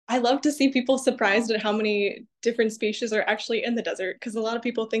I love to see people surprised at how many different species are actually in the desert, because a lot of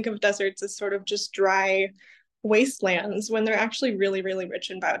people think of deserts as sort of just dry wastelands when they're actually really, really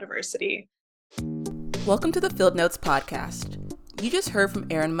rich in biodiversity. Welcome to the Field Notes podcast. You just heard from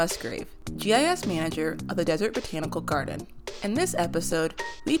Erin Musgrave, GIS manager of the Desert Botanical Garden. In this episode,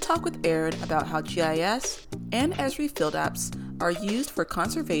 we talk with Erin about how GIS and Esri field apps are used for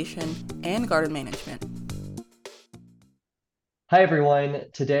conservation and garden management. Hi everyone.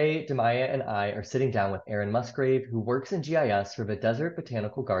 Today, Demaya and I are sitting down with Erin Musgrave, who works in GIS for the Desert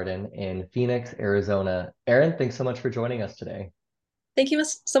Botanical Garden in Phoenix, Arizona. Erin, thanks so much for joining us today. Thank you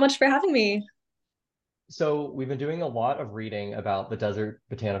so much for having me. So we've been doing a lot of reading about the Desert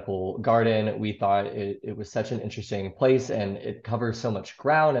Botanical Garden. We thought it was such an interesting place and it covers so much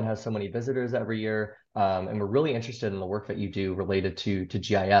ground and has so many visitors every year. And we're really interested in the work that you do related to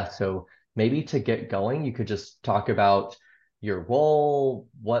GIS. So maybe to get going, you could just talk about your role,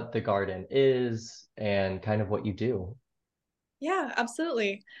 what the garden is, and kind of what you do. Yeah,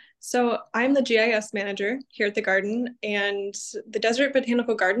 absolutely. So I'm the GIS manager here at the garden, and the Desert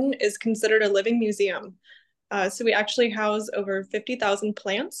Botanical Garden is considered a living museum. So we actually house over 50,000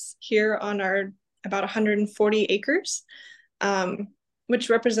 plants here on our about 140 acres,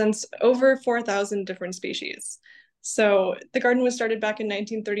 which represents over 4,000 different species. So the garden was started back in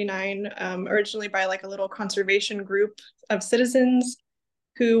 1939, originally by like a little conservation group of citizens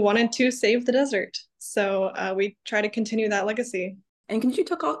who wanted to save the desert. So we try to continue that legacy. And can you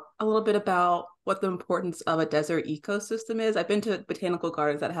talk a little bit about what the importance of a desert ecosystem is? I've been to botanical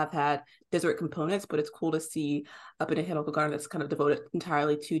gardens that have had desert components, but it's cool to see a botanical garden that's kind of devoted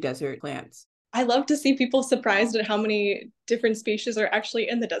entirely to desert plants. I love to see people surprised at how many different species are actually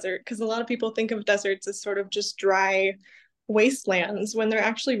in the desert, because a lot of people think of deserts as sort of just dry wastelands when they're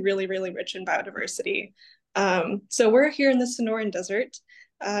actually really, really rich in biodiversity. So we're here in the Sonoran Desert,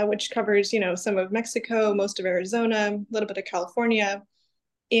 which covers, some of Mexico, most of Arizona, a little bit of California.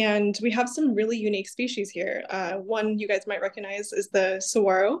 And we have some really unique species here. One you guys might recognize is the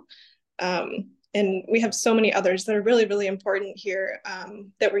saguaro. And we have so many others that are really, really important here,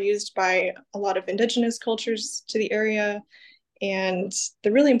 that were used by a lot of indigenous cultures to the area. And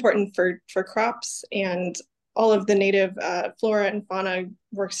they're really important for crops, and all of the native flora and fauna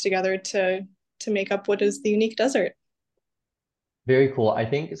works together to make up what is the unique desert. Very cool. I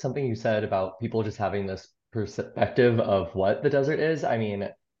think something you said about people just having this perspective of what the desert is. I mean,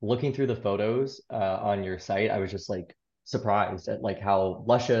 looking through the photos on your site, I was just like surprised at like how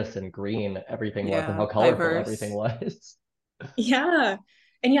luscious and green everything was and Yeah, how colorful everything diverse. was. Yeah.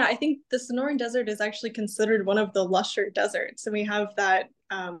 And yeah, I think the Sonoran Desert is actually considered one of the lusher deserts. And we have that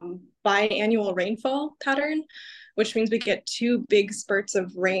biannual rainfall pattern, which means we get two big spurts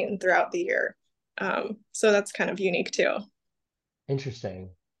of rain throughout the year. So that's kind of unique too.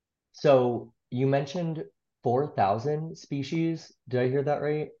 Interesting. So you mentioned 4,000 species. Did I hear that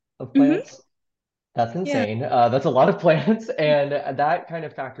right? Of Hmm. plants? That's Yeah. insane. That's a lot of plants, and that kind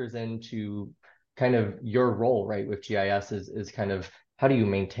of factors into kind of your role, right, with GIS is kind of how do you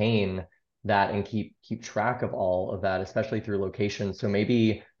maintain that and keep track of all of that, especially through location. So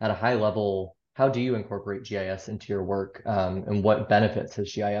maybe at a high level, how do you incorporate GIS into your work, and what benefits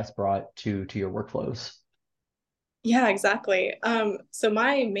has GIS brought to your workflows? Yeah, exactly. So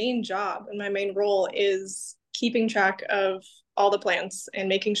my main job and my main role is keeping track of all the plants and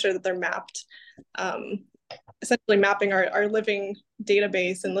making sure that they're mapped. Um, Essentially mapping our living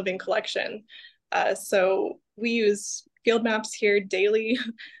database and living collection. So we use field maps here daily,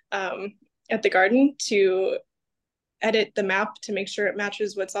 um, at the garden to edit the map to make sure it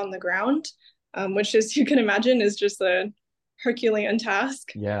matches what's on the ground, which, as you can imagine, is just a Herculean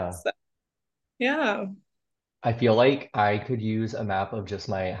task. Yeah. So, yeah. I feel like I could use a map of just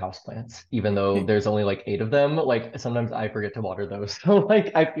my houseplants, even though there's only like eight of them. Like sometimes I forget to water those. So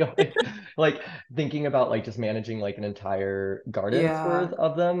like I feel like thinking about like just managing like an entire garden's Yeah, worth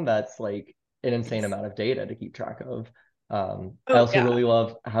of them, that's like an insane it's amount of data to keep track of. I Oh, also yeah. really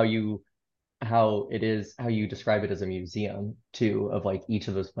love how you describe it as a museum too, of like each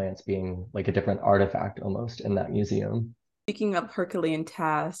of those plants being like a different artifact almost in that museum. speaking of Herculean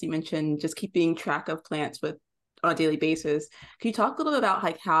tasks, you mentioned just keeping track of plants with on a daily basis. Can you talk a little bit about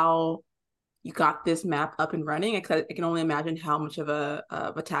like how you got this map up and running? Because I can only imagine how much of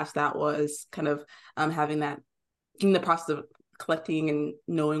a task that was, kind of having that in the process of collecting and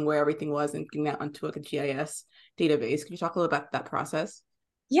knowing where everything was and getting that onto like a GIS database. Can you talk a little about that process?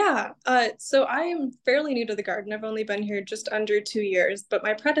 Yeah, so I am fairly new to the garden. I've only been here just under 2 years, but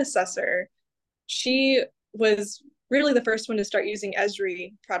my predecessor, she was really the first one to start using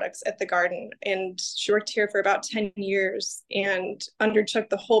Esri products at the garden. And she worked here for about 10 years and undertook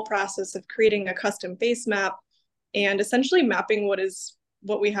the whole process of creating a custom base map and essentially mapping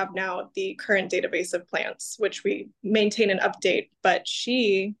what we have now, the current database of plants, which we maintain and update. But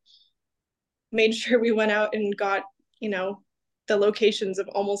she made sure we went out and got, the locations of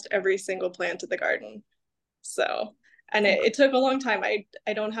almost every single plant at the garden. So, and it took a long time.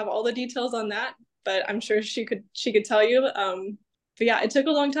 I don't have all the details on that, but I'm sure she could tell you. But yeah, it took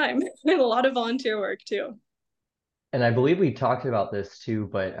a long time and a lot of volunteer work too. And I believe we talked about this too,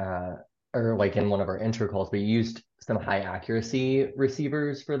 but or like in one of our intro calls, we used some high accuracy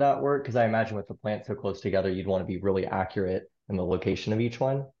receivers for that work because I imagine with the plants so close together, you'd want to be really accurate in the location of each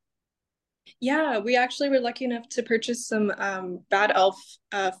one. Yeah, we actually were lucky enough to purchase some Bad Elf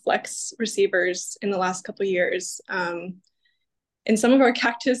Flex receivers in the last couple of years. And some of our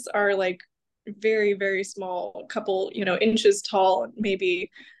cactus are like very, very small, a couple, inches tall,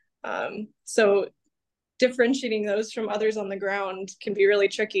 maybe. So differentiating those from others on the ground can be really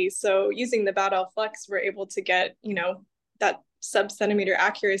tricky. So using the Bad Elf Flex, we're able to get, that sub-centimeter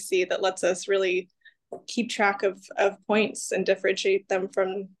accuracy that lets us really keep track of points and differentiate them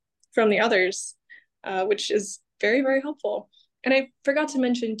from the others, which is very, very helpful. And I forgot to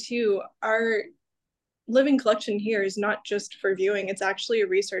mention too, our living collection here is not just for viewing, it's actually a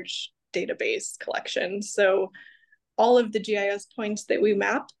research database collection. So all of the GIS points that we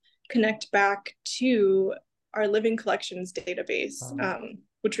map connect back to our living collections database,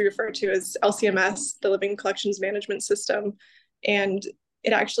 which we refer to as LCMS, the Living Collections Management System. And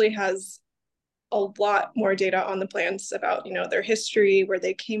it actually has a lot more data on the plants about, their history, where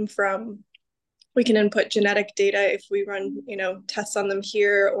they came from. We can input genetic data if we run, tests on them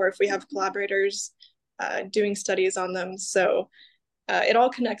here, or if we have collaborators doing studies on them. So it all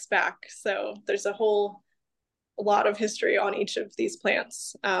connects back. So there's a lot of history on each of these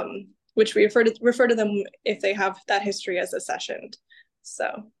plants, which we refer to them if they have that history as accessioned.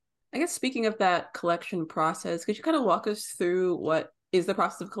 So I guess speaking of that collection process, could you kind of walk us through what is the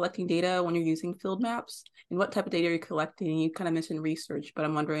process of collecting data when you're using field maps, and what type of data are you collecting? You kind of mentioned research, but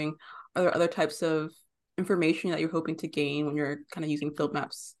I'm wondering, are there other types of information that you're hoping to gain when you're kind of using field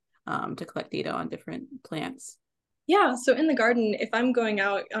maps to collect data on different plants? Yeah, so in the garden, if I'm going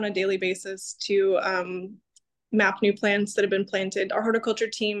out on a daily basis to map new plants that have been planted, our horticulture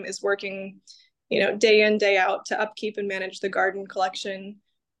team is working, day in, day out to upkeep and manage the garden collection,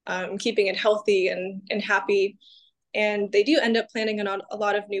 keeping it healthy and happy. And they do end up planting a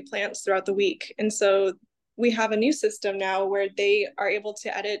lot of new plants throughout the week. And so we have a new system now where they are able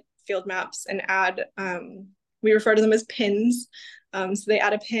to edit field maps and add, we refer to them as pins. So they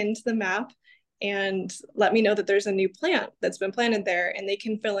add a pin to the map and let me know that there's a new plant that's been planted there, and they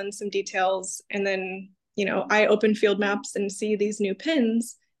can fill in some details. And then, I open field maps and see these new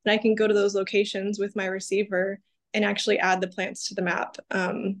pins, and I can go to those locations with my receiver and actually add the plants to the map.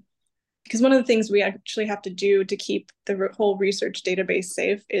 Because one of the things we actually have to do to keep the whole research database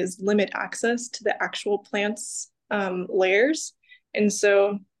safe is limit access to the actual plants layers. And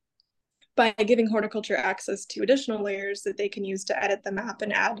so by giving horticulture access to additional layers that they can use to edit the map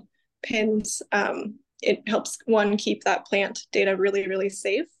and add pins, it helps one, keep that plant data really, really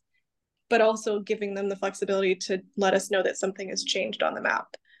safe, but also giving them the flexibility to let us know that something has changed on the map.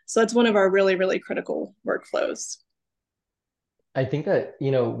 So that's one of our really, really critical workflows. I think that,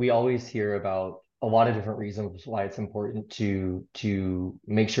 we always hear about a lot of different reasons why it's important to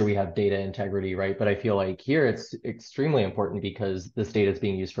make sure we have data integrity, right? But I feel like here it's extremely important because this data is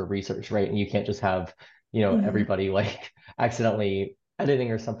being used for research, right? And you can't just have, everybody like accidentally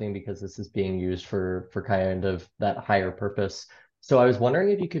editing or something, because this is being used for kind of that higher purpose. So I was wondering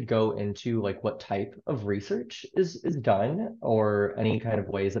if you could go into like what type of research is done, or any kind of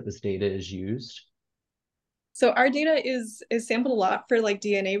ways that this data is used. So our data is sampled a lot for like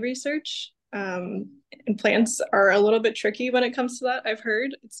DNA research. And plants are a little bit tricky when it comes to that. I've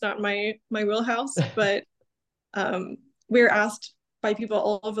heard it's not my wheelhouse, but we're asked by people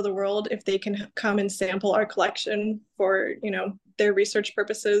all over the world if they can come and sample our collection for their research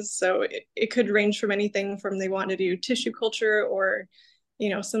purposes. So it could range from anything from they want to do tissue culture or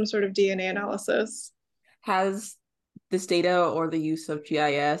some sort of DNA analysis. Has this data or the use of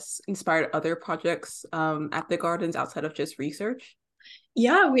GIS inspired other projects at the gardens outside of just research?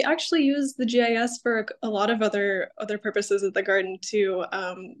 Yeah, we actually use the GIS for a lot of other purposes at the garden too.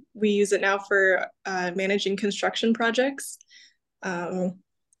 We use it now for managing construction projects.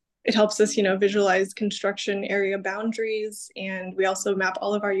 It helps us, visualize construction area boundaries, and we also map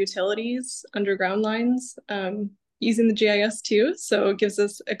all of our utilities, underground lines. using the GIS too. So it gives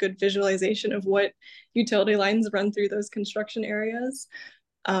us a good visualization of what utility lines run through those construction areas.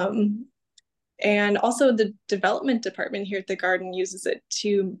 And also the development department here at the garden uses it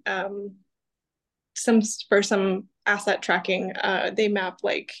to some asset tracking. They map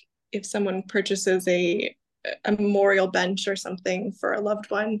like if someone purchases a memorial bench or something for a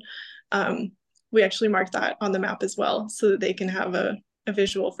loved one, we actually mark that on the map as well so that they can have a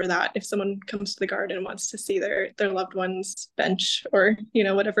visual for that if someone comes to the garden and wants to see their loved one's bench or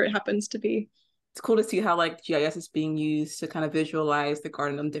whatever it happens to be. It's cool to see how like GIS is being used to kind of visualize the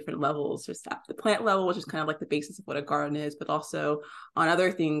garden on different levels. Just at the plant level, which is kind of like the basis of what a garden is, but also on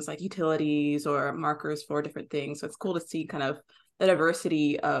other things like utilities or markers for different things. So it's cool to see kind of the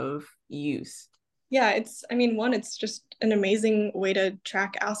diversity of use. Yeah, it's just an amazing way to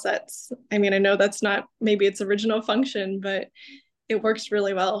track assets. I mean, I know that's not maybe its original function, but it works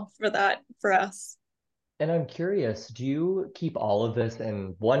really well for that for us. And I'm curious, do you keep all of this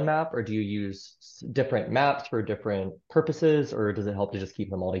in one map, or do you use different maps for different purposes, or does it help to just keep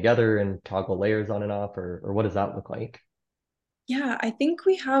them all together and toggle layers on and off, or what does that look like? Yeah, I think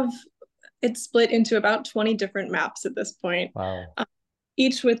we have it split into about 20 different maps at this point. Wow.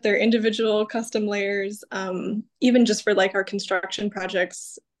 Each with their individual custom layers. Even just for like our construction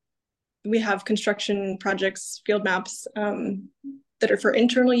projects, we have construction projects field maps that are for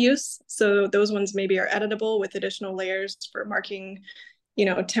internal use. So those ones maybe are editable with additional layers for marking,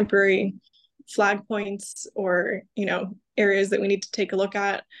 temporary flag points or, areas that we need to take a look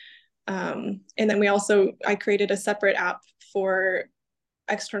at. And then I created a separate app for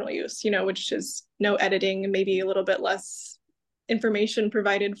external use, which is no editing and maybe a little bit less information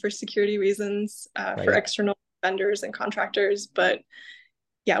provided for security reasons for Right. external vendors and contractors. But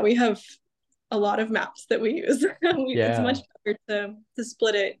yeah, we have a lot of maps that we use. It's much Yeah. better to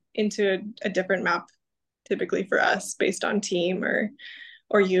split it into a different map, typically for us, based on team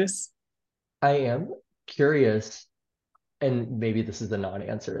or use. I am curious, and maybe this is the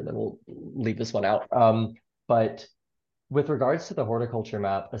non-answer, and then we'll leave this one out. But with regards to the horticulture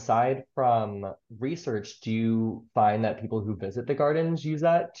map, aside from research, do you find that people who visit the gardens use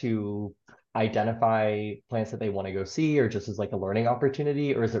that to identify plants that they want to go see, or just as like a learning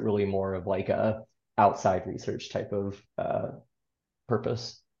opportunity, or is it really more of like a outside research type of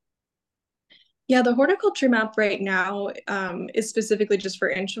purpose? Yeah, the horticulture map right now is specifically just for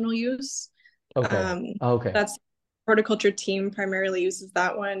internal use. Okay. Um, Okay. that's horticulture team primarily uses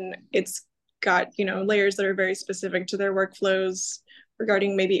that one. It's got, layers that are very specific to their workflows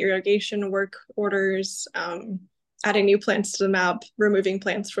regarding maybe irrigation work orders, adding new plants to the map, removing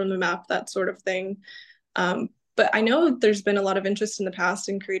plants from the map, that sort of thing. But I know there's been a lot of interest in the past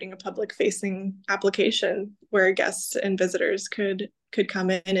in creating a public facing application where guests and visitors could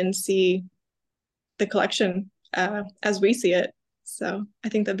come in and see the collection as we see it. So I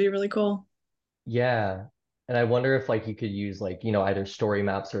think that'd be really cool. Yeah. And I wonder if like you could use like, either story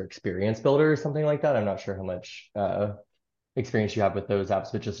maps or experience builder or something like that. I'm not sure how much experience you have with those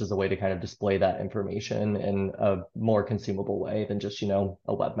apps, but just as a way to kind of display that information in a more consumable way than just, a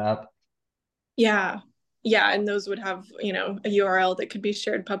web map. Yeah. Yeah. And those would have, a URL that could be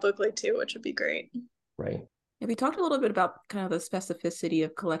shared publicly too, which would be great. Right. Yeah, we talked a little bit about kind of the specificity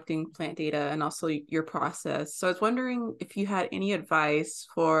of collecting plant data and also your process. So I was wondering if you had any advice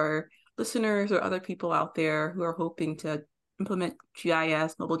for listeners or other people out there who are hoping to implement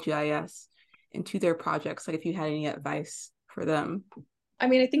GIS, mobile GIS, into their projects, like if you had any advice for them. I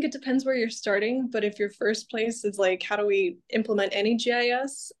mean, I think it depends where you're starting, but if your first place is like, how do we implement any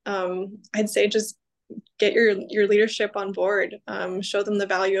GIS? I'd say just get your leadership on board, show them the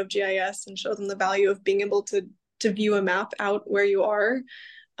value of GIS and show them the value of being able to view a map out where you are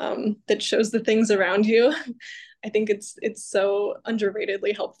that shows the things around you. I think it's so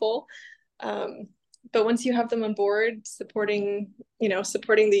underratedly helpful. But once you have them on board, supporting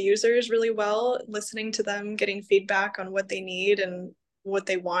the users really well, listening to them, getting feedback on what they need and what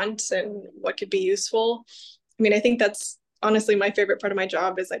they want and what could be useful. I mean, I think that's honestly my favorite part of my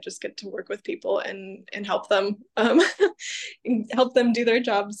job is I just get to work with people and help them help them do their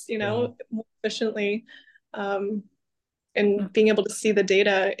jobs, Yeah. more efficiently, and being able to see the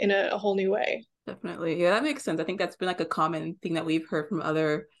data in a whole new way. Definitely. Yeah, that makes sense. I think that's been like a common thing that we've heard from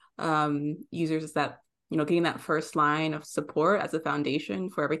other users is that, getting that first line of support as a foundation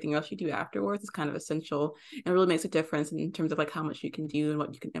for everything else you do afterwards is kind of essential and really makes a difference in terms of like how much you can do and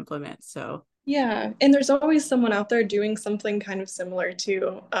what you can implement. So Yeah, and there's always someone out there doing something kind of similar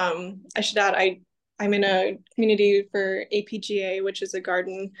too. I should add, I'm in a community for APGA, which is a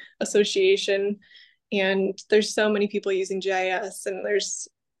garden association, and there's so many people using GIS, and there's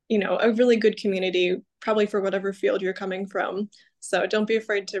a really good community, probably for whatever field you're coming from. So don't be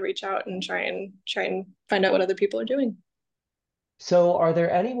afraid to reach out and try and find out what other people are doing. So are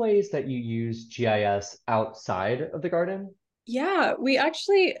there any ways that you use GIS outside of the garden? Yeah, we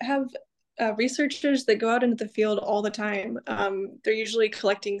actually have researchers that go out into the field all the time. They're usually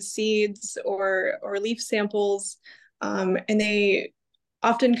collecting seeds or leaf samples, and they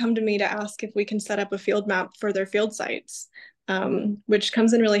often come to me to ask if we can set up a field map for their field sites, which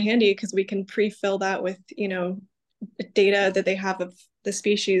comes in really handy because we can pre-fill that with, data that they have of the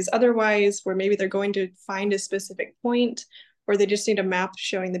species. Otherwise, where maybe they're going to find a specific point, or they just need a map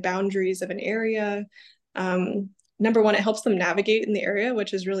showing the boundaries of an area. Number one, it helps them navigate in the area,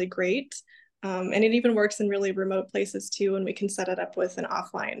 which is really great. And it even works in really remote places too, and we can set it up with an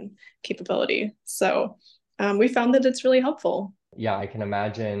offline capability. So we found that it's really helpful. Yeah, I can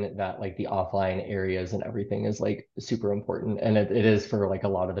imagine that like the offline areas and everything is like super important. And it is for like a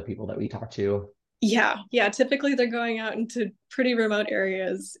lot of the people that we talk to. Yeah. Typically they're going out into pretty remote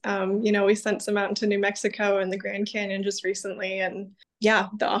areas. We sent some out into New Mexico and the Grand Canyon just recently, and yeah,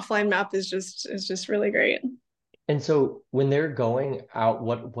 the offline map is just really great. And so when they're going out,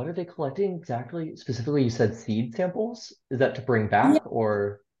 what are they collecting exactly? Specifically, you said seed samples. Is that to bring Yeah, back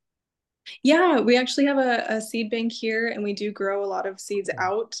or? yeah, we actually have a seed bank here, and we do grow a lot of seeds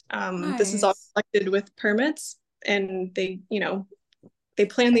out. This is all Nice. collected with permits, and they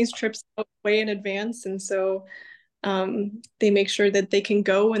plan these trips way in advance, and so they make sure that they can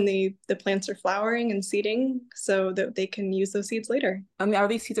go when the plants are flowering and seeding, so that they can use those seeds later. I mean, are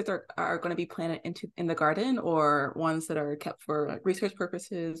these seeds that are going to be planted in the garden, or ones that are kept for like research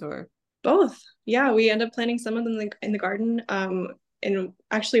purposes, or? Both. Yeah, we end up planting some of them in the garden. And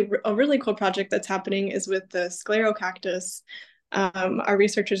actually, a really cool project that's happening is with the sclerocactus. Our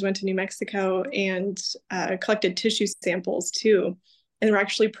researchers went to New Mexico and collected tissue samples too, and we're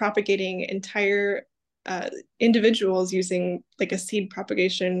actually propagating entire individuals using like a seed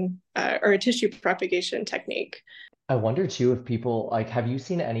propagation or a tissue propagation technique. I wonder too if people like, have you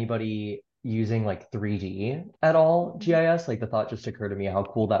seen anybody using like 3D at all GIS? Like the thought just occurred to me how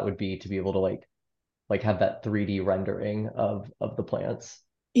cool that would be to be able to like have that 3D rendering of the plants.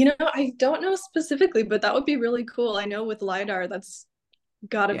 I don't know specifically, but that would be really cool. I know with LiDAR, that's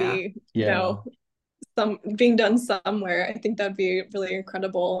got to Yeah. be, Yeah. some being done somewhere. I think that'd be really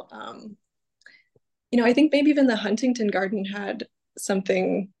incredible. I think maybe even the Huntington Garden had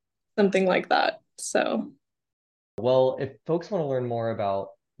something something like that. So Well, if folks want to learn more about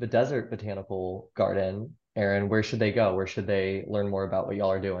the Desert Botanical Garden, Erin, where should they go? Where should they learn more about what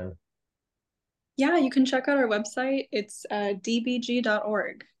y'all are doing? yeah, you can check out our website. It's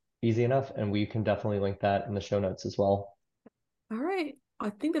dbg.org. Easy enough, and we can definitely link that in the show notes as well. All right. I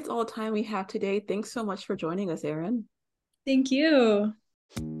think that's all the time we have today. Thanks so much for joining us, Erin. Thank you.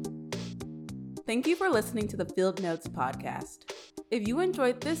 Thank you for listening to the Field Notes podcast. If you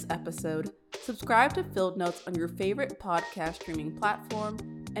enjoyed this episode, subscribe to Field Notes on your favorite podcast streaming platform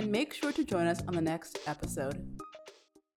and make sure to join us on the next episode.